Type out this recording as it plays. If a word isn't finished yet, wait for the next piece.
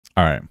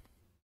All right.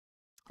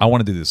 I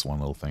want to do this one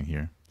little thing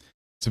here.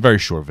 It's a very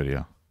short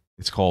video.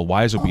 It's called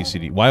Why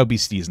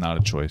Obesity is Not a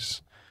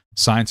Choice.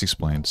 Science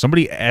Explained.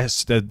 Somebody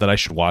asked that I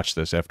should watch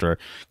this after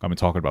I've been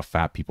talking about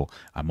fat people.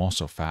 I'm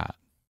also fat.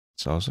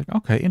 So I was like,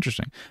 okay,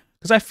 interesting.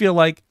 Because I feel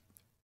like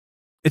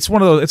it's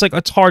one of those, it's like,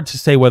 it's hard to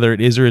say whether it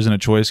is or isn't a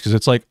choice, because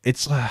it's like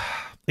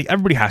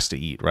everybody has to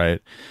eat,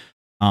 right?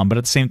 But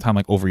at the same time,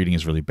 like, overeating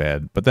is really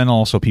bad. But then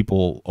also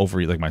people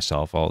overeat, like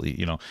myself. I'll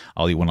eat,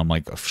 I'll eat when I'm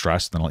like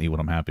stressed, then I'll eat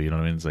when I'm happy. You know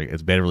what I mean? It's like,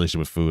 it's a bad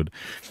relationship with food.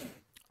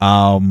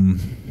 And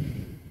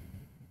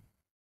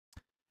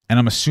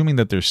I'm assuming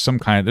that there's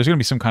going to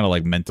be some kind of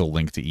like mental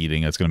link to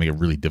eating that's going to make it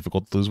really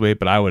difficult to lose weight.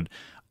 But I would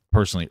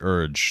personally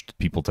urge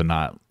people to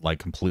not like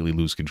completely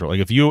lose control. Like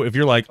if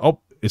you're like, oh,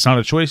 it's not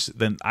a choice,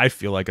 then I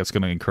feel like that's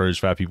going to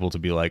encourage fat people to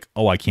be like,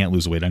 oh, I can't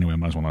lose weight anyway, I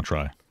might as well not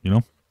try,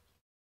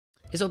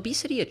 Is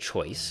obesity a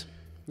choice?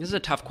 This is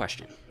a tough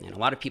question, and a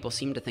lot of people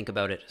seem to think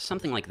about it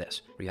something like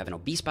this, where you have an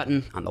obese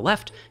button on the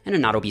left and a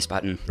not obese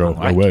button on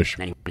the right. I wish.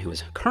 And anyone who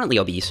is currently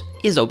obese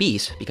is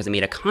obese because they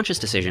made a conscious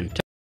decision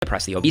to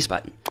press the obese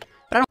button.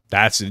 But I don't.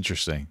 That's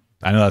interesting.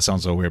 I know that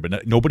sounds so weird,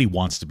 but nobody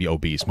wants to be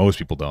obese. Most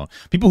people don't.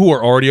 People who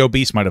are already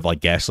obese might have like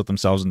gaslit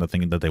themselves into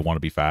thinking that they want to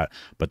be fat,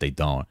 but they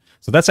don't.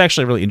 So that's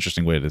actually a really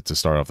interesting way to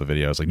start off the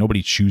video. It's like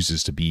nobody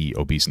chooses to be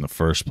obese in the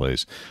first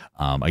place.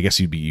 I guess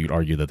you'd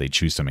argue that they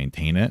choose to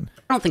maintain it.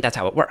 I don't think that's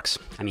how it works.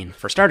 I mean,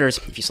 for starters,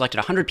 if you selected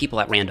 100 people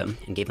at random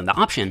and gave them the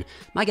option,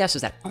 my guess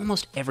is that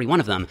almost every one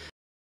of them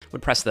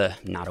would press the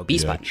not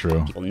obese button.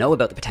 True. People know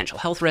about the potential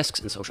health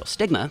risks and social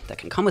stigma that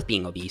can come with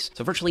being obese,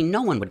 so virtually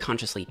no one would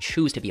consciously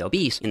choose to be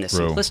obese in this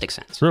simplistic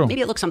sense. True.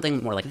 Maybe it looks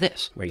something more like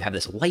this, where you have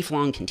this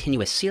lifelong,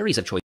 continuous series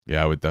of choices.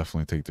 Yeah, I would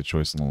definitely take the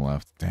choice on the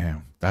left.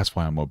 Damn, that's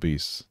why I'm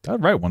obese. That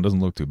right one doesn't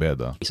look too bad,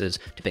 though. To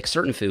pick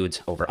certain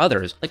foods over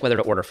others, like whether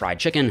to order fried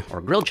chicken or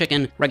grilled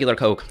chicken, regular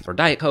Coke or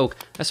Diet Coke,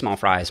 a small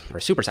fries or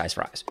supersized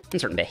fries, and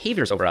certain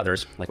behaviors over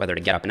others, like whether to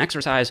get up and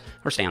exercise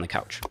or stay on the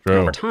couch. And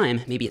over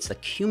time, maybe it's the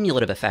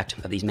cumulative effect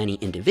of these many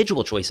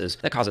individual choices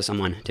that causes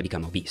someone to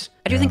become obese.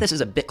 I do think this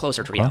is a bit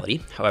closer to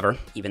reality. However,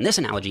 even this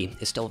analogy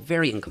is still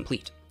very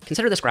incomplete.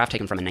 Consider this graph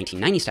taken from a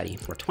 1990 study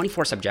where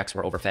 24 subjects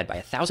were overfed by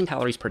 1,000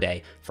 calories per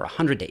day for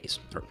 100 days,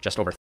 or just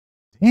over.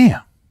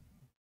 Damn.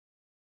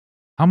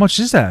 How much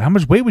is that? How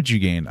much weight would you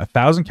gain?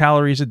 1,000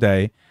 calories a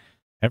day,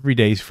 every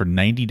day for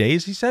 90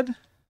 days, he said?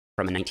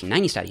 From a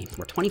 1990 study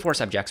where 24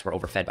 subjects were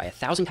overfed by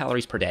 1,000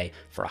 calories per day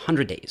for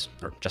 100 days,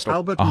 or just over.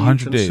 Albert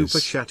 100 days. Super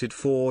chatted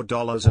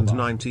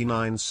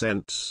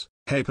 $4.99.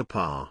 Hey,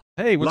 Papa.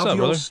 Hey, what's Love up,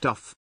 your brother?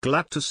 stuff.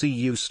 Glad to see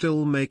you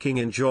still making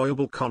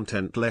enjoyable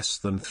content less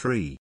than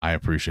 3. I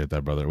appreciate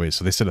that, brother. Wait,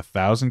 so they said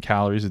 1,000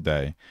 calories a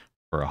day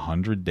for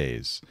 100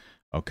 days.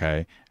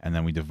 Okay, and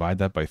then we divide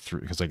that by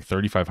 3, because like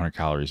 3,500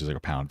 calories is like a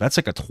pound. That's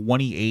like a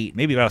 28,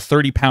 maybe about a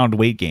 30-pound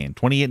weight gain,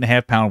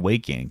 28.5-pound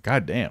weight gain.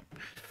 God damn.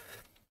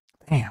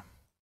 Damn.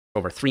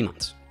 Over 3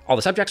 months. All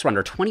the subjects were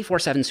under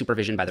 24/7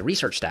 supervision by the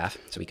research staff,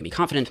 so we can be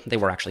confident they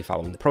were actually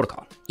following the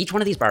protocol. Each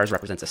one of these bars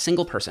represents a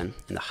single person,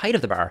 and the height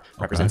of the bar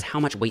represents how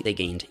much weight they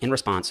gained in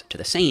response to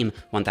the same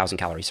 1,000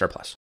 calorie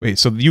surplus. Wait,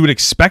 so you would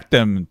expect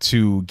them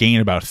to gain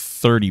about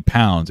 30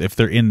 pounds if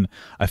they're in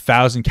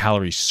 1,000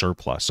 calorie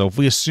surplus. So if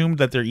we assumed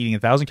that they're eating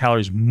 1,000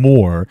 calories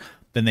more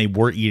than they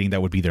were eating,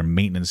 that would be their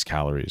maintenance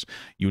calories.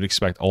 You would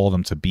expect all of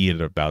them to be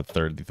at about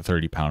the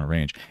 30-pound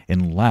range,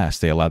 unless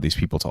they allowed these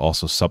people to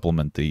also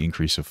supplement the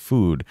increase of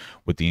food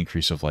with the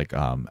increase of like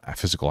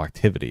physical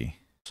activity.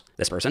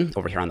 This person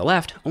over here on the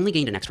left only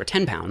gained an extra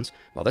 10 pounds,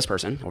 while this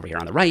person over here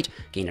on the right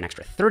gained an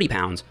extra 30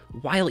 pounds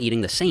while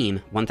eating the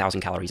same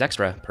 1,000 calories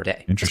extra per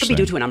day. This could be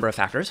due to a number of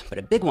factors, but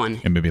a big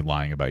one, and maybe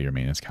lying about your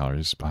maintenance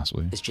calories,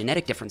 possibly, is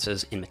genetic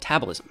differences in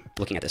metabolism.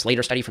 Looking at this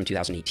later study from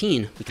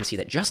 2018, we can see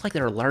that just like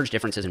there are large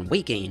differences in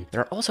weight gain,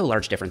 there are also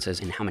large differences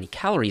in how many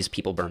calories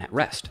people burn at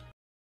rest.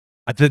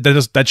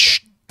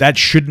 That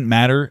shouldn't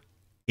matter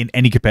in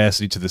any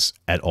capacity to this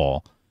at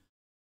all.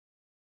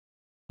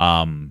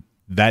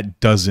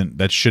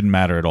 That shouldn't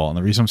matter at all. And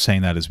the reason I'm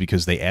saying that is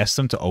because they asked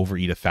them to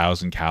overeat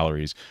 1,000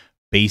 calories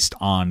based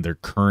on their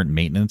current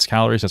maintenance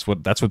calories. That's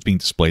what's being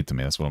displayed to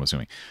me. That's what I'm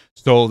assuming.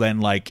 So then,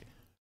 like,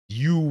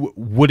 that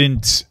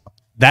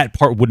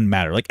part wouldn't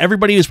matter. Like,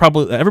 everybody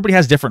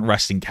has different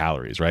resting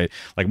calories, right?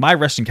 Like, my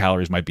resting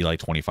calories might be like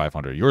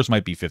 2,500. Yours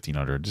might be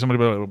 1,500.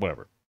 Somebody,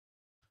 whatever.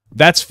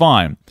 That's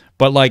fine.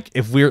 But like,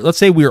 if let's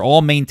say we're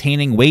all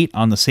maintaining weight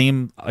on the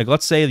same, like,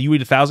 let's say you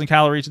eat 1,000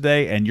 calories a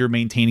day and you're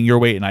maintaining your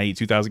weight and I eat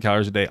 2,000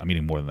 calories a day. I'm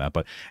eating more than that,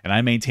 and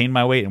I maintain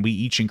my weight and we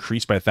each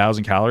increase by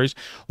 1,000 calories,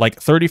 like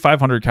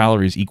 3,500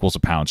 calories equals a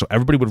pound. So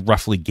everybody would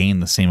roughly gain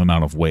the same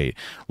amount of weight.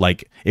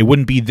 Like, it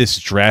wouldn't be this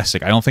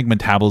drastic. I don't think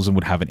metabolism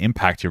would have an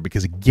impact here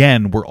because,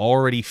 again, we're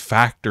already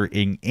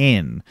factoring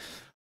in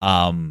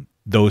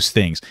those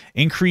things.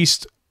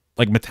 Increased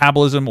like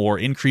metabolism or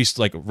increased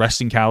like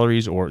resting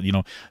calories, or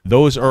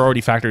those are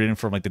already factored in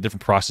from like the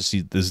different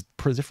processes. There's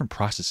different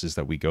processes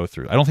that we go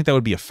through. I don't think that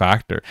would be a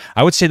factor.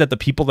 I would say that the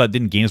people that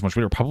didn't gain as much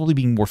weight are probably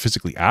being more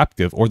physically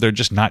active, or they're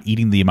just not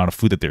eating the amount of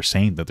food that they're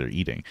saying that they're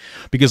eating.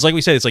 Because like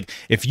we said, it's like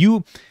if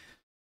you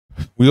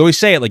We always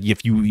say it like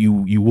if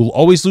you will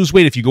always lose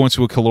weight if you go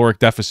into a caloric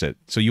deficit.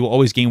 So you will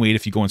always gain weight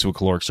if you go into a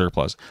caloric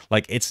surplus.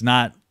 Like it's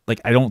not like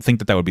I don't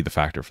think that would be the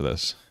factor for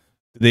this.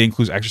 They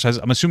include exercise?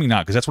 I'm assuming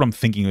not, because that's what I'm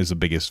thinking is the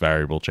biggest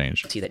variable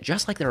change. See that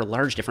just like there are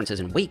large differences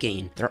in weight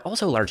gain, there are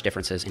also large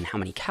differences in how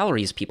many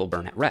calories people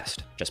burn at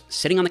rest. Just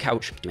sitting on the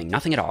couch, doing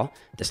nothing at all,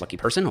 this lucky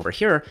person over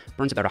here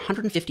burns about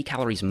 150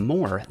 calories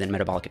more than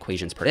metabolic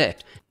equations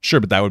predict. Sure,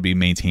 but that would be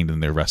maintained in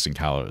their resting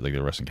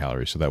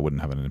calories, so that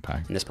wouldn't have an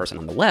impact. And this person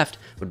on the left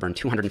would burn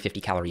 250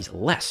 calories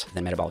less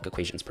than metabolic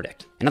equations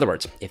predict. In other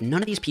words, if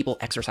none of these people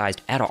exercised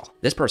at all,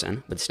 this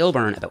person would still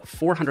burn about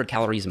 400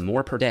 calories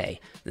more per day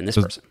than this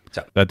person.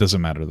 So that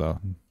doesn't matter though.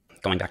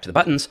 Going back to the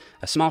buttons,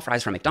 a small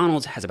fries from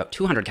McDonald's has about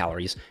 200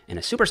 calories, and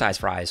a supersized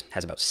fries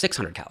has about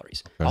 600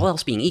 calories. Okay. All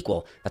else being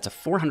equal, that's a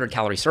 400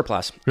 calorie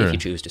surplus if you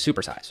choose to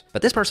supersize.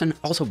 But this person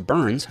also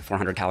burns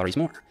 400 calories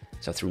more.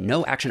 So through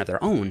no action of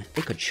their own,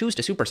 they could choose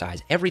to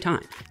supersize every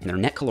time, and their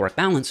net caloric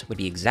balance would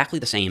be exactly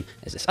the same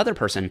as this other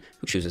person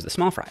who chooses the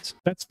small fries.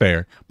 That's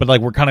fair, but like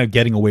we're kind of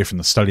getting away from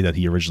the study that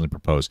he originally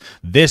proposed.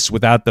 This,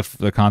 without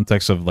the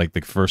context of like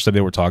the first study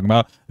that we're talking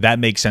about, that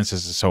makes sense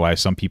as to why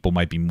some people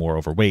might be more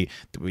overweight,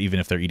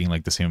 even if they're eating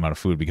like the same amount of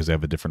food because they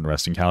have a different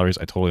resting calories.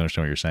 I totally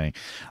understand what you're saying,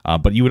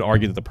 but you would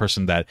argue that the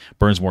person that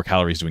burns more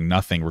calories doing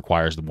nothing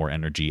requires the more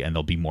energy, and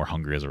they'll be more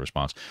hungry as a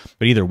response.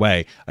 But either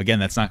way, again,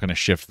 that's not going to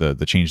shift the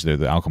change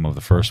the outcome of the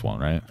first one,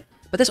 right?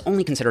 But this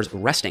only considers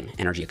resting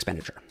energy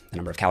expenditure, the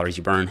number of calories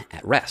you burn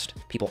at rest.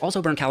 People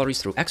also burn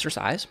calories through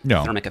exercise,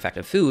 thermic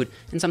effective food,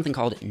 and something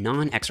called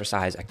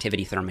non-exercise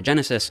activity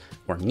thermogenesis,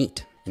 or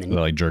NEAT. And the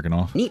like jerking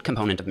off? NEAT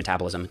component of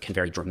metabolism can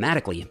vary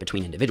dramatically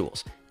between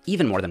individuals,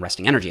 even more than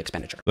resting energy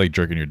expenditure. Like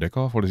jerking your dick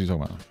off? What is he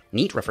talking about?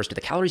 NEAT refers to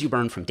the calories you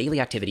burn from daily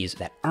activities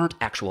that aren't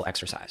actual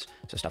exercise.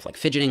 So stuff like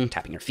fidgeting,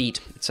 tapping your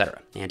feet,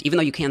 etc. And even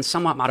though you can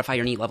somewhat modify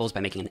your NEAT levels by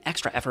making an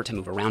extra effort to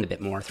move around a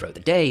bit more throughout the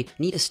day,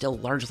 NEAT is still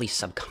largely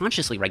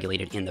subconsciously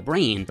regulated in the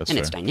brain, and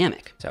it's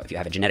dynamic. So if you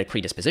have a genetic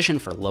predisposition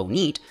for low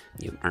NEAT,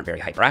 you aren't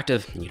very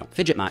hyperactive, and you don't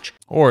fidget much.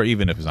 Or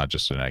even if it's not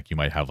just genetic, you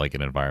might have like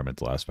an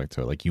environmental aspect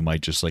to it. Like you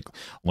might just like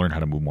learn how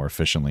to move more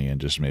efficiently and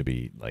just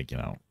maybe like, you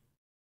know,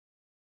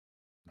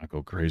 not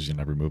go crazy in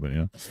every movement, you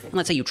know? And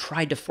let's say you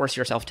tried to force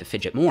yourself to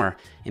fidget more.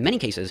 In many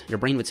cases, your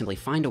brain would simply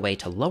find a way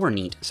to lower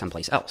NEAT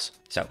someplace else.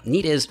 So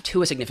NEAT is,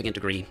 to a significant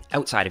degree,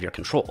 outside of your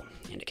control,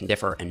 and it can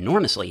differ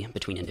enormously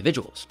between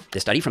individuals.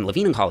 This study from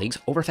Levine and colleagues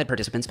overfed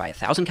participants by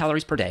 1,000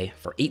 calories per day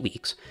for 8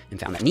 weeks and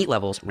found that NEAT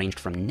levels ranged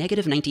from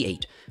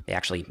 -98, they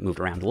actually moved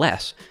around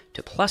less,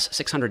 to plus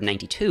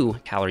 692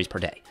 calories per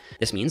day.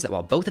 This means that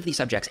while both of these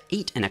subjects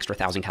ate an extra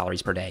 1,000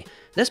 calories per day,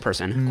 this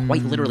person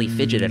quite literally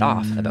fidgeted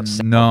off about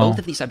both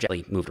of these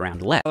subjects moved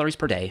around less calories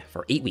per day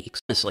for 8 weeks,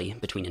 honestly,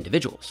 between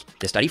individuals.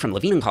 This study from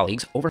Levine and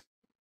colleagues overfed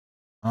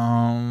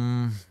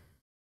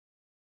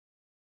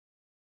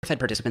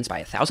participants by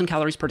 1,000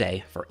 calories per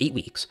day for 8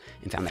 weeks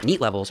and found that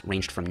NEAT levels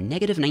ranged from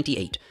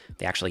 -98,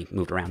 they actually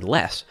moved around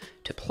less,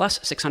 to plus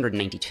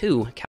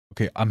 692 calories.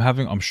 Okay,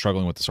 I'm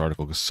struggling with this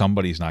article because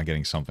somebody's not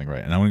getting something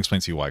right, and I want to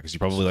explain to you why. Because you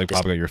probably like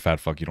got your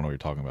fat fuck. You don't know what you're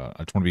talking about.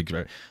 I just want to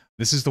be.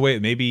 This is the way.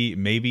 Maybe.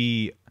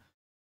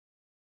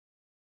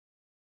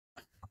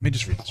 Let me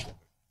just read this.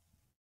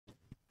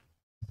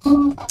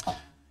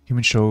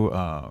 Humans show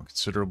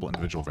considerable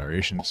individual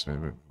variations.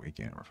 Weight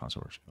gain, response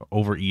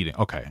overeating.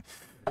 Okay,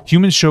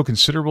 humans show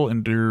considerable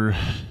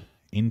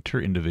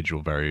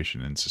inter-individual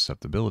variation in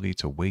susceptibility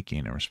to weight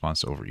gain in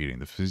response to overeating.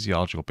 The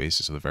physiological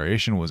basis of the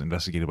variation was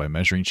investigated by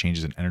measuring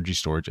changes in energy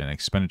storage and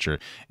expenditure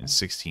in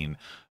 16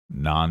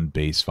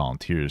 non-base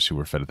volunteers who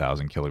were fed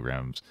 1,000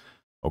 kilocalories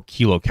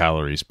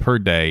per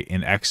day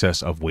in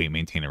excess of weight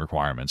maintaining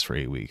requirements for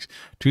 8 weeks.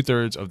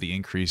 2/3 of the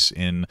increase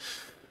in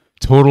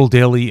total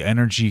daily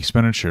energy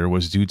expenditure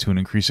was due to an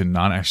increase in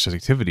non-exercise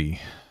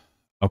activity.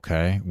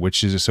 Okay,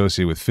 which is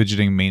associated with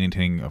fidgeting,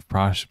 maintaining of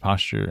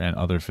posture, and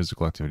other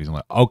physical activities.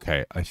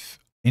 Okay,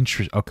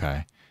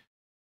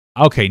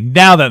 okay,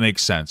 now that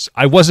makes sense.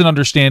 I wasn't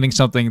understanding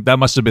something. That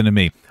must have been to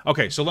me.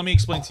 Okay, so let me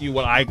explain to you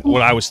what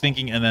I was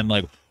thinking, and then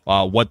like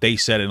what they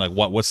said, and like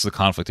what's the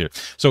conflict here.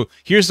 So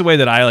here's the way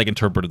that I like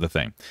interpreted the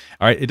thing.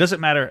 All right, it doesn't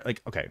matter.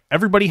 Like, okay,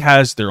 everybody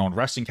has their own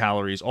resting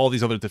calories, all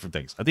these other different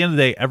things. At the end of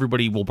the day,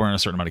 everybody will burn a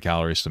certain amount of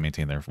calories to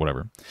maintain their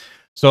whatever.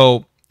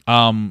 So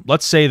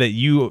let's say that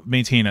you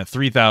maintain at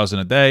 3,000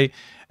 a day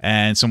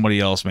and somebody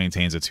else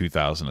maintains at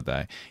 2,000 a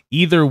day.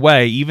 Either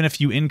way, even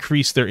if you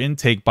increase their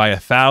intake by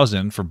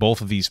 1,000 for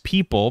both of these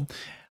people,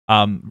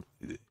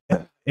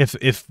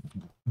 if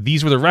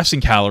these were the resting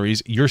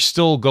calories, you're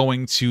still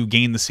going to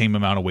gain the same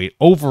amount of weight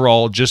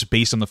overall, just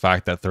based on the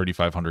fact that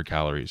 3,500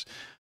 calories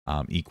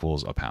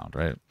equals a pound,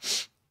 right?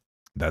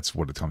 That's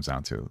what it comes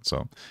down to.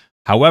 So,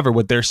 however,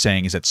 what they're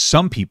saying is that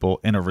some people,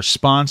 in a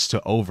response to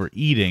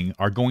overeating,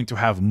 are going to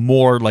have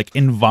more like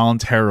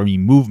involuntary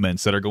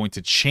movements that are going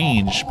to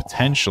change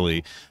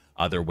potentially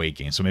their weight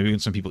gain. So maybe when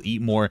some people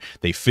eat more,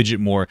 they fidget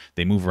more,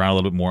 they move around a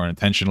little bit more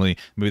unintentionally,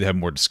 maybe they have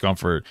more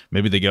discomfort,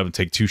 maybe they get up and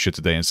take 2 shits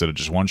a day instead of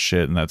just 1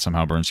 shit, and that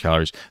somehow burns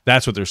calories.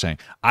 That's what they're saying.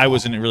 I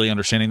wasn't really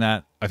understanding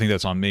that. I think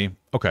that's on me.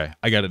 Okay,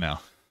 I get it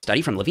now.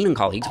 Study from Levine and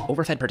colleagues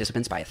overfed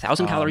participants by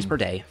 1,000 calories per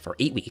day for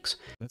 8 weeks.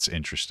 That's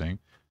interesting.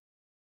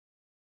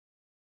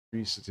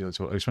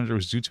 Expenditure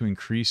was due to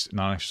increased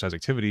non-exercise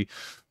activity,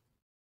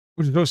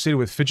 which is associated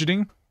with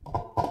fidgeting,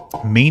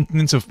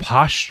 maintenance of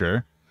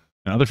posture,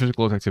 and other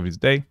physical activities a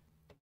day.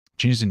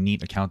 Changes in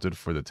NEAT accounted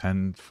for the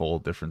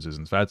 10-fold differences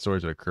in fat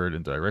storage that occurred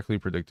and directly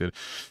predicted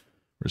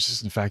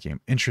resistant fat gain.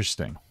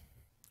 Interesting.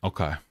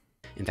 Okay.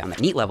 And found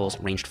that NEAT levels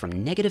ranged from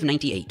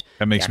 -98,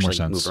 that makes they more actually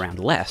sense, move around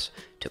less,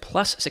 to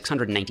plus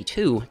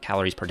 692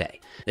 calories per day.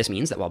 This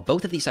means that while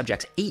both of these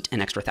subjects ate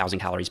an extra 1,000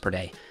 calories per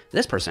day,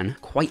 this person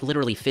quite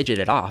literally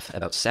fidgeted off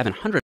about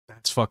 700.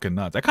 That's fucking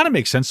nuts. That kind of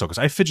makes sense though, because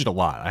I fidget a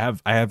lot.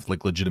 I have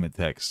like legitimate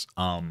tics.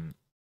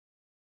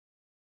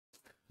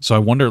 So I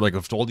wonder, like,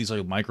 if all these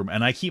like micro,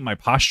 and I keep my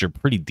posture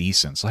pretty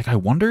decent. So like, I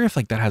wonder if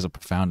like that has a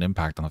profound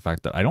impact on the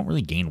fact that I don't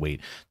really gain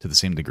weight to the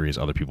same degree as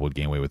other people would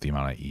gain weight with the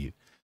amount I eat.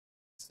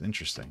 It's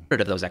interesting.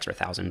 Of those extra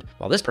 1,000,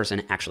 while this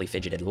person actually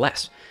fidgeted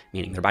less,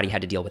 meaning their body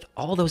had to deal with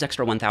all those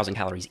extra 1,000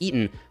 calories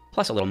eaten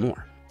plus a little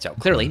more. So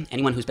clearly,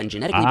 anyone who's been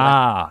genetically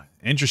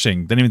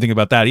interesting. Didn't even think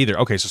about that either.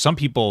 Okay, so some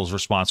people's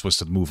response was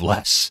to move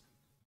less.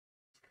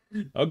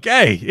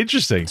 Okay,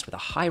 interesting. With a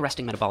high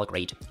resting metabolic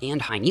rate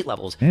and high NEAT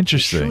levels,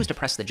 interesting, choose to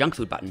press the junk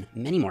food button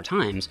many more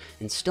times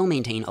and still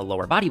maintain a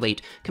lower body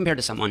weight compared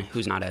to someone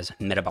who's not as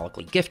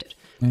metabolically gifted.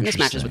 And this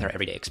matches with our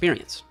everyday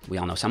experience. We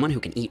all know someone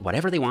who can eat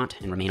whatever they want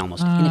and remain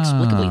almost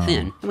inexplicably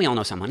thin, and we all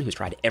know someone who's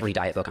tried every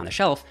diet book on the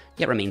shelf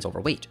yet remains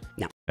overweight.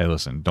 Now, hey,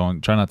 listen,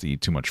 try not to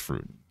eat too much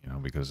fruit. You know,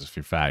 because if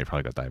you're fat, you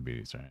probably got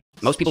diabetes, right?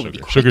 Most people would be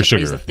quick to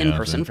praise the thin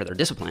person for their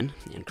discipline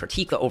and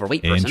critique the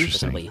overweight person for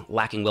simply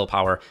lacking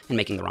willpower and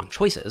making the wrong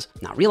choices,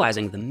 not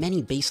realizing the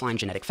many baseline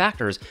genetic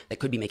factors that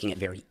could be making it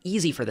very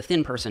easy for the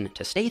thin person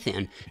to stay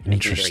thin and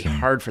making it very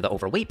hard for the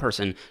overweight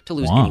person to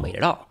lose any weight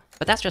at all.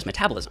 But that's just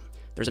metabolism.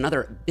 There's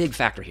another big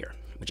factor here,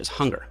 which is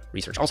hunger.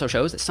 Research also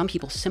shows that some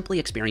people simply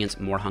experience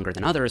more hunger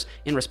than others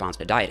in response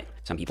to dieting.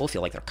 Some people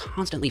feel like they're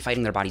constantly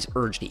fighting their body's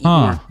urge to eat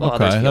more, while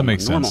others feel more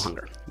normal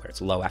hunger, where it's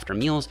low after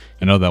meals.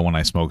 I know that when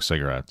I smoke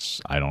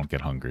cigarettes, I don't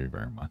get hungry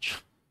very much.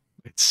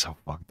 It's so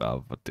fucked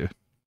up, but dude.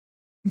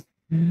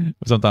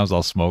 Sometimes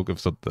I'll smoke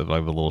if I'm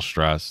a little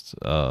stressed.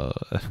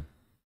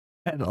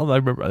 And I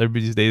remember there'll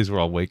be these days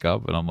where I'll wake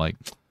up and I'm like,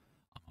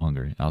 I'm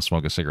hungry. I'll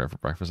smoke a cigarette for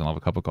breakfast and I'll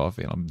have a cup of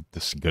coffee and I'm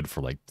just good for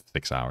like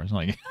 6 hours. I'm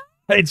like,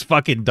 it's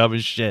fucking dumb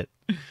as shit.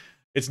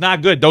 It's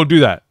not good. Don't do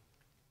that.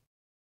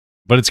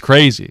 But it's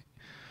crazy.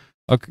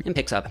 Okay. And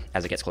picks up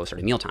as it gets closer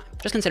to mealtime.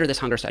 Just consider this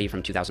hunger study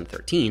from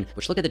 2013,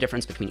 which looked at the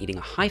difference between eating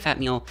a high-fat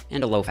meal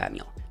and a low-fat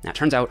meal. Now, it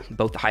turns out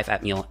both the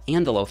high-fat meal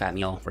and the low-fat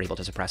meal were able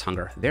to suppress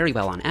hunger very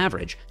well on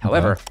average.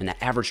 However, when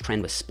that average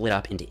trend was split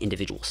up into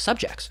individual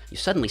subjects, you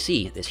suddenly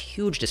see this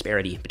huge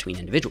disparity between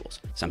individuals.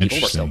 Some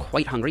people were still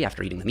quite hungry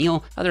after eating the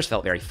meal, others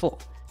felt very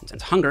full. And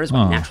since hunger is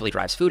what naturally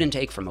drives food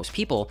intake for most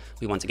people,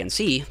 we once again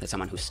see that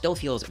someone who still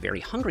feels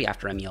very hungry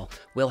after a meal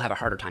will have a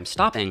harder time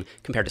stopping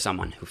compared to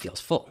someone who feels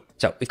full.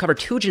 So we've covered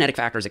 2 genetic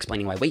factors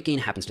explaining why weight gain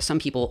happens to some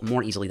people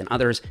more easily than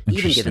others,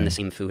 even given the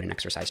same food and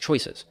exercise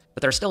choices.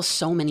 But there are still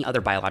so many other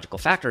biological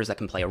factors that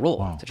can play a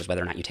role, such as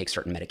whether or not you take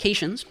certain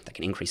medications that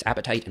can increase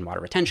appetite and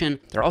water retention.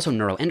 There are also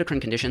neuroendocrine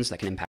conditions that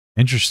can impact.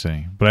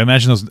 Interesting. But I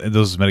imagine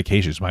those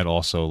medications might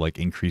also like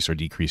increase or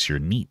decrease your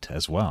NEAT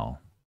as well.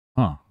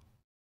 Huh.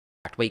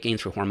 Weight gain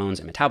through hormones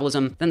and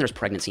metabolism. Then there's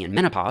pregnancy and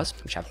menopause,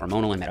 which have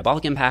hormonal and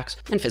metabolic impacts,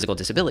 and physical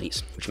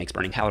disabilities, which makes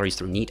burning calories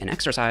through NEAT and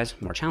exercise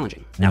more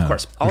challenging. Now, of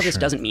course, all this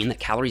doesn't mean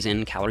that calories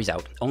in, calories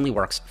out only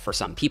works for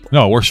some people.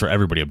 No, it works for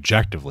everybody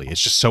objectively.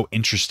 It's just so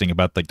interesting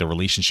about like the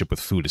relationship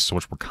with food is so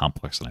much more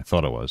complex than I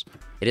thought it was.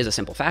 It is a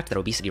simple fact that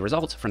obesity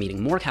results from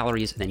eating more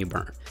calories than you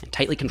burn. And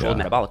tightly controlled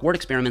metabolic wart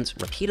experiments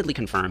repeatedly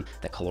confirm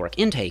that caloric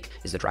intake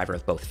is the driver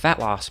of both fat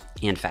loss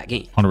and fat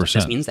gain. 100%.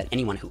 This means that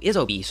anyone who is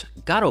obese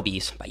got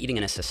obese by eating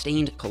in a sustained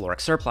caloric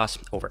surplus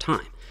over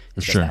time.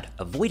 It's just that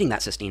avoiding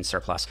that sustained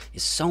surplus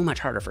is so much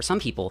harder for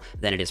some people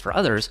than it is for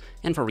others,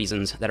 and for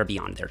reasons that are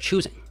beyond their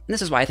choosing. And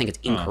this is why I think it's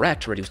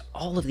incorrect to reduce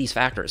all of these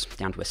factors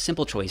down to a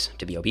simple choice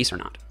to be obese or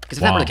not. Because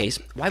if that were the case,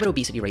 why would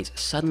obesity rates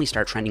suddenly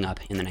start trending up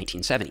in the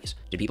 1970s?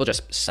 Did people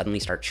just suddenly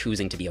start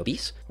choosing to be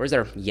obese? Or is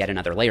there yet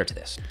another layer to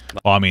this?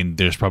 Well, I mean,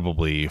 there's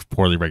probably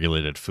poorly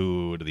regulated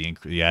food,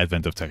 the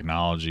advent of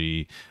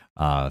technology,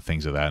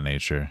 things of that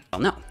nature.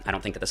 Well, no, I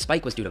don't think that the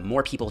spike was due to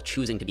more people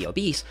choosing to be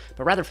obese,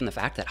 but rather from the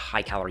fact that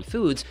high-calorie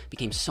foods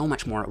became so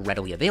much more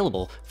readily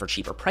available for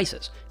cheaper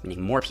prices,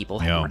 meaning more people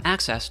had more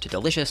access to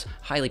delicious,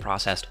 highly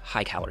processed,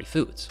 high-calorie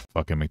foods.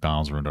 Fucking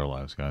McDonald's ruined our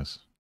lives, guys.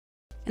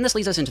 And this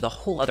leads us into the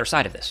whole other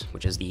side of this,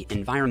 which is the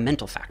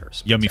environmental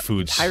factors. Yummy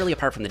foods. Entirely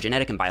apart from the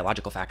genetic and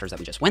biological factors that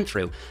we just went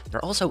through, there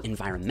are also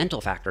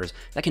environmental factors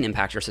that can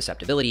impact your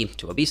susceptibility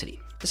to obesity.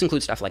 This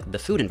includes stuff like the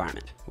food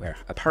environment, where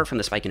apart from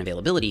the spike in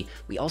availability,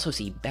 we also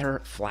see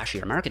better,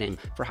 flashier marketing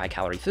for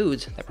high-calorie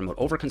foods that promote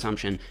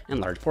overconsumption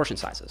and large portion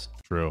sizes.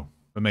 True.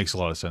 That makes a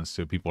lot of sense,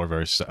 too. People are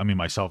very, I mean,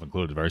 myself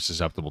included, very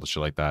susceptible to shit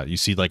like that. You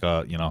see like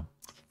a,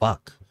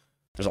 fuck.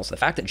 There's also the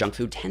fact that junk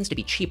food tends to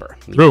be cheaper,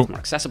 meaning it's more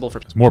accessible for...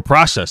 It's more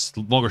processed,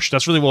 longer.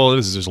 That's really what it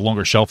is. There's a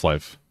longer shelf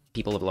life.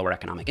 people of lower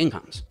economic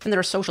incomes. Then there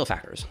are social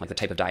factors, like the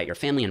type of diet your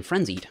family and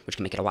friends eat, which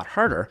can make it a lot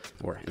harder,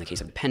 or in the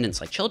case of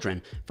dependents like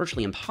children,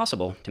 virtually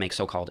impossible to make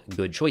so-called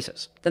good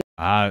choices. Then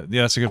yeah,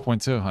 that's a good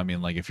point too. I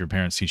mean, like if your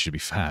parents teach you to be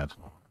fat,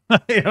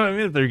 you know what I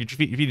mean? If they're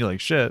feeding you like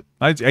shit,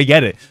 I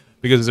get it.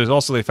 Because there's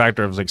also the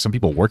factor of like some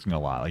people working a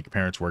lot, like your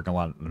parents working a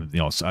lot, you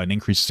know, an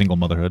increased single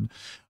motherhood,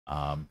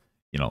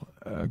 you know,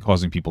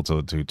 causing people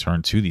to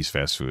turn to these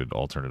fast food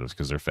alternatives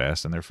because they're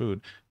fast and they're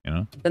food, you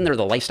know? Then there are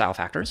the lifestyle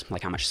factors,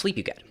 like how much sleep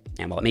you get.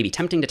 And while it may be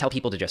tempting to tell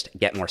people to just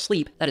get more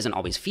sleep, that isn't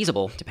always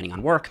feasible depending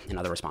on work and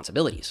other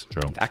responsibilities.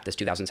 True. In fact, this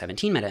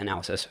 2017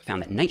 meta-analysis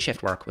found that night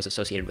shift work was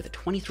associated with a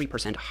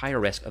 23% higher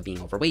risk of being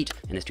overweight,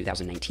 and this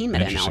 2019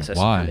 meta-analysis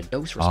found a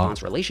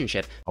dose-response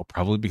relationship. Oh,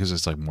 probably because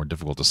it's like more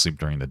difficult to sleep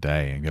during the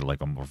day and get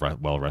like a more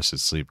well-rested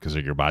sleep because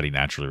like, your body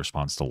naturally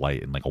responds to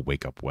light in like a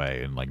wake-up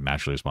way and like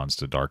naturally responds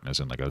to darkness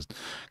and like a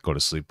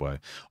go-to-sleep way.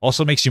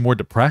 Also makes you more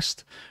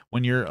depressed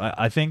when you're,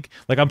 I think,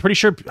 like I'm pretty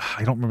sure,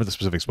 I don't remember the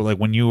specifics, but like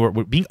when you are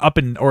being up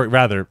or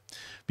rather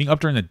being up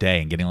during the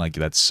day and getting like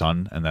that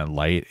sun and that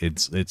light,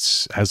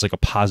 it's has like a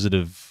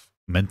positive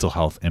mental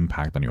health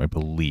impact on you, I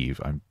believe.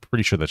 I'm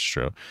pretty sure that's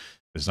true.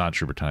 It's not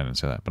true, pretend I didn't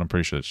say that, but I'm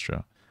pretty sure it's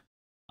true.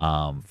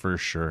 For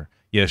sure.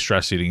 Yeah,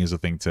 stress eating is a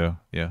thing too.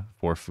 Yeah,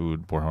 poor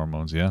food, poor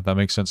hormones. Yeah, that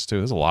makes sense too.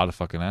 There's a lot of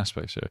fucking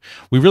aspects here.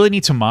 We really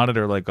need to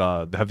monitor, like,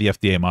 have the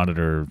FDA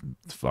monitor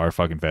our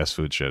fucking fast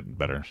food shit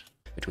better.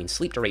 Between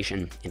sleep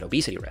duration and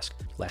obesity risk.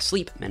 Less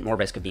sleep meant more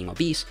risk of being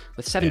obese,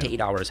 with 7 to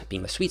 8 hours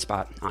being the sweet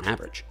spot on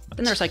average.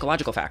 Then there are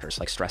psychological factors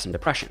like stress and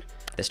depression.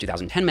 This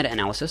 2010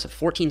 meta-analysis of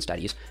 14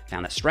 studies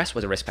found that stress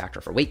was a risk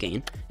factor for weight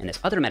gain, and this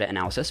other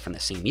meta-analysis from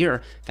the same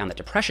year found that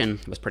depression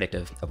was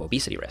predictive of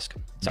obesity risk.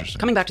 So,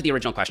 coming back to the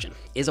original question,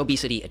 is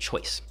obesity a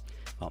choice?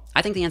 Well,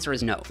 I think the answer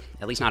is no,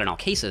 at least not in all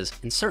cases,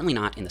 and certainly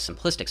not in the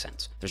simplistic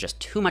sense. There's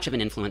just too much of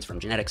an influence from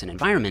genetics and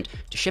environment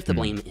to shift the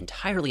blame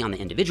entirely on the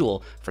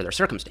individual for their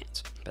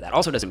circumstance. But that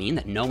also doesn't mean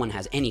that no one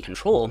has any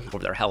control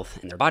over their health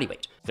and their body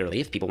weight. Clearly,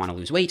 if people want to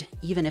lose weight,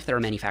 even if there are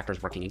many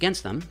factors working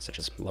against them, such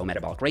as low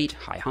metabolic rate,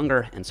 high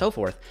hunger, and so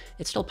forth,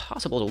 it's still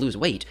possible to lose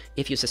weight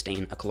if you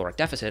sustain a caloric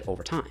deficit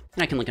over time.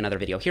 And I can link another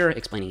video here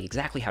explaining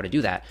exactly how to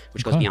do that,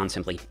 which goes beyond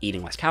simply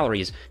eating less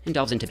calories and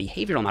delves into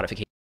behavioral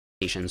modifications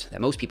that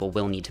most people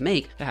will need to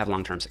make to have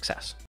long-term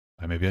success.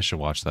 Maybe I should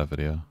watch that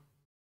video.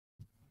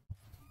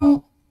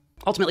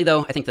 Ultimately,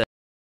 though, I think the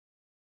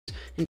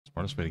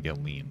smartest way to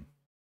get lean.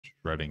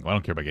 Shredding. Well, I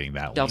don't care about getting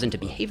that. Delves into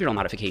behavioral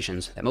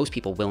modifications that most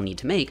people will need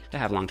to make to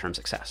have long-term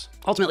success.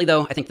 Ultimately,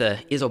 though, I think the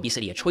is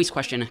obesity a choice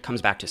question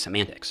comes back to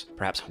semantics.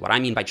 Perhaps what I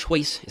mean by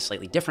choice is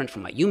slightly different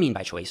from what you mean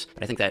by choice,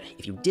 but I think that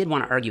if you did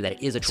want to argue that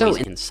it is a choice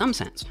in some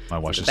sense,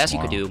 the best you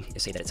could do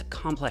is say that it's a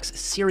complex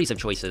series of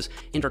choices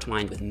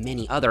intertwined with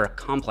many other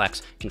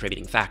complex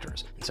contributing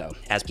factors. And so,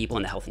 as people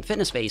in the health and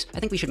fitness space, I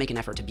think we should make an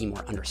effort to be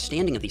more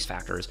understanding of these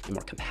factors and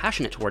more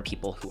compassionate toward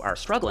people who are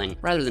struggling,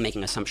 rather than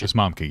making assumptions. His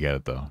mom could get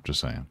it though, just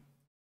saying.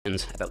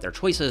 About their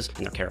choices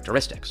and their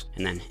characteristics.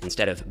 And then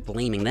instead of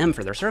blaming them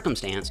for their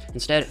circumstance,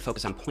 instead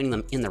focus on pointing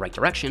them in the right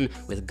direction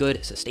with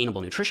good, sustainable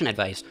nutrition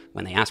advice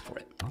when they ask for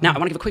it. Now, I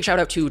want to give a quick shout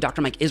out to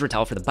Dr. Mike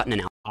Israetel for the button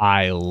analogy.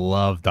 I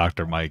love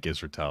Dr. Mike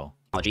Israetel.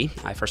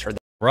 I first heard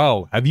that.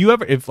 Bro, have you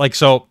ever, I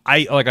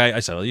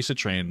said, I used to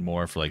train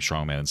more for like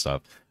strongman and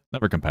stuff.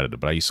 Never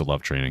competitive, but I used to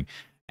love training.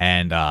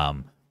 And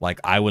like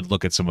I would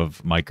look at some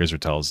of Mike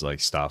Israetel's like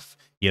stuff.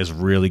 He has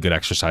really good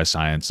exercise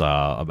science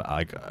on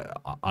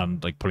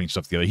like putting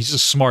stuff together. He's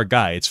just a smart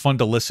guy. It's fun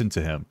to listen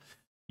to him.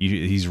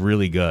 He's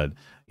really good.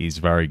 He's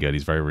very good.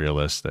 He's very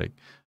realistic.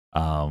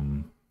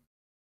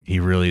 He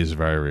really is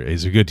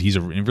he's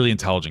a really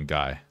intelligent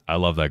guy. I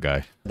love that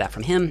guy. That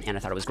from him, and I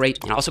thought it was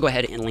great. And I'll also go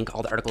ahead and link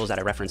all the articles that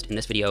I referenced in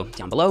this video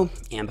down below.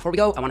 And before we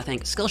go, I want to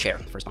thank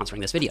Skillshare for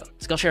sponsoring this video.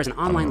 Skillshare is an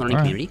online learning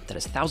community that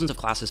has thousands of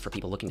classes for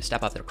people looking to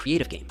step up their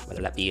creative game,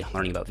 whether that be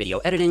learning about video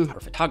editing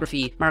or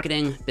photography,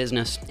 marketing,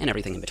 business, and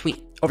everything in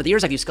between. Over the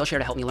years, I've used Skillshare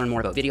to help me learn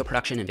more about video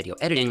production and video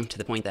editing to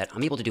the point that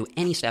I'm able to do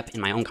any step in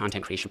my own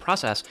content creation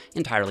process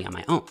entirely on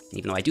my own. And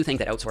even though I do think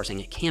that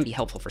outsourcing can be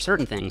helpful for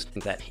certain things, I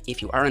think that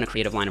if you are in a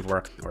creative line of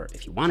work, or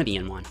if you want to be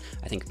in one,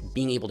 I think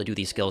being able to do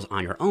these skills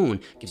on your own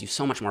gives you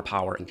so much more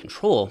power and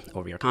control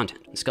over your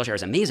content. And Skillshare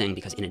is amazing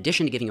because in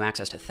addition to giving you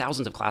access to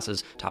thousands of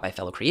classes taught by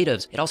fellow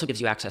creatives, it also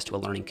gives you access to a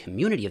learning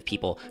community of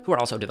people who are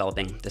also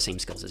developing the same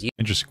skills as you.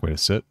 Interesting way to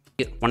sit.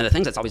 One of the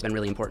things that's always been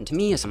really important to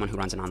me as someone who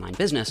runs an online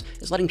business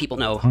is letting people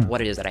know what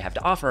it is that I have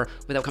to offer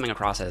without coming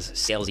across as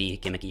salesy,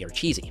 gimmicky, or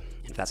cheesy.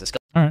 And if that's a skill.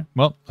 All right.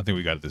 Well, I think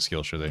we got it, the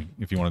Skillshare thing.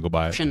 If you want to go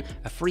buy it.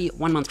 A free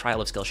 1-month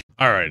trial of Skillshare.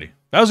 Alrighty.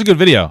 That was a good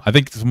video. I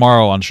think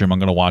tomorrow on stream I'm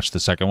going to watch the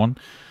second one.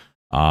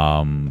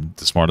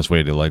 The smartest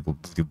way to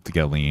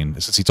get lean.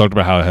 Since he talked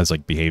about how it has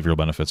like behavioral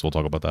benefits, we'll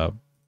talk about that.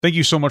 Thank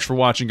you so much for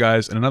watching,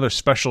 guys, and another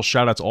special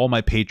shout out to all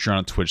my Patreon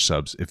and Twitch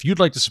subs. If you'd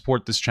like to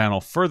support this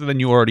channel further than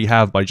you already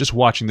have by just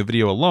watching the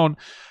video alone,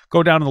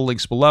 go down to the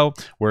links below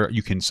where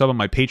you can sub on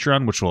my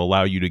Patreon, which will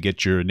allow you to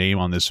get your name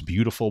on this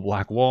beautiful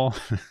black wall.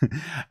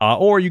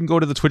 Or you can go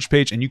to the Twitch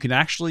page and you can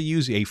actually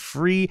use a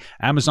free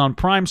Amazon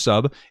Prime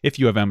sub, if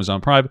you have Amazon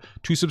Prime,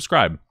 to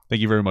subscribe.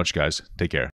 Thank you very much, guys. Take care.